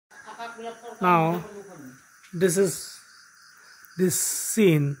Now, this is this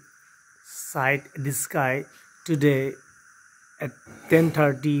scene sight in the sky today at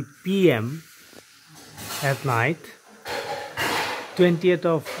 10:30 p.m. at night, 20th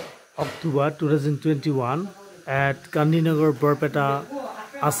of October 2021 at Gandhinagar, Barpeta,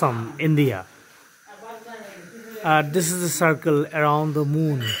 Assam, India. This is the circle around the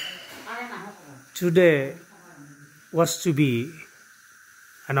moon. Today was to be,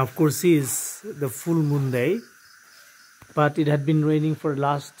 and of course is, the full moon day, but it had been raining for the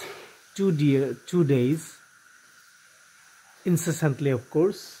last 2 days, incessantly of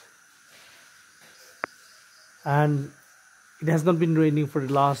course, and it has not been raining for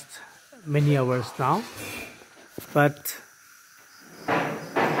the last many hours now, but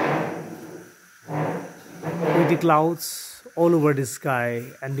with the clouds all over the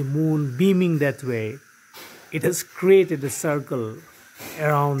sky and the moon beaming that way, it has created a circle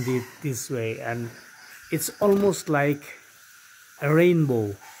around it this way, and it's almost like a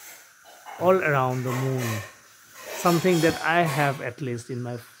rainbow all around the moon, something that I have, at least in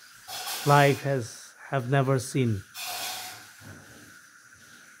my life, have never seen.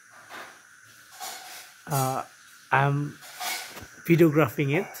 I'm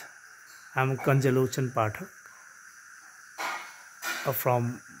videographing it. I'm Kanjalochan Pathak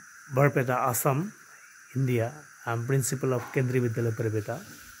from Barpeta, Assam, India. I'm principal of Kendriya Vidyalaya Barpeta.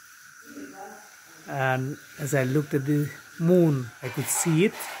 And as I looked at the moon, I could see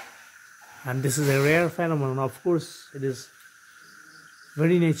it. And this is a rare phenomenon. Of course, it is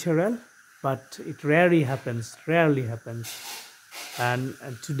very natural, but it rarely happens. And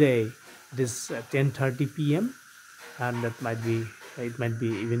today it is 10:30 p.m. and it might be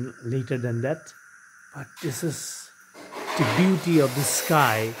even later than that. But this is the beauty of the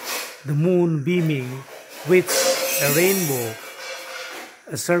sky, the moon beaming with a rainbow,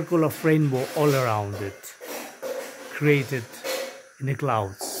 a circle of rainbow all around it, created in the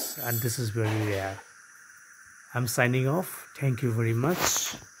clouds, and this is very rare. I'm signing off. Thank you very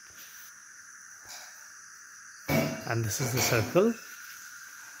much. And this is the circle,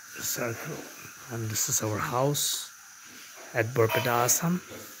 and this is our house at Barpeta, Assam,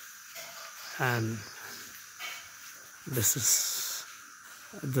 and this is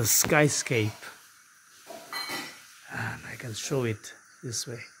the skyscape, and I can show it this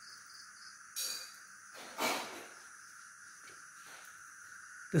way.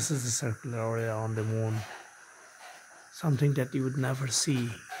 This is the circular area on the moon, something that you would never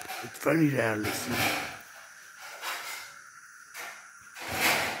see, very rarely see.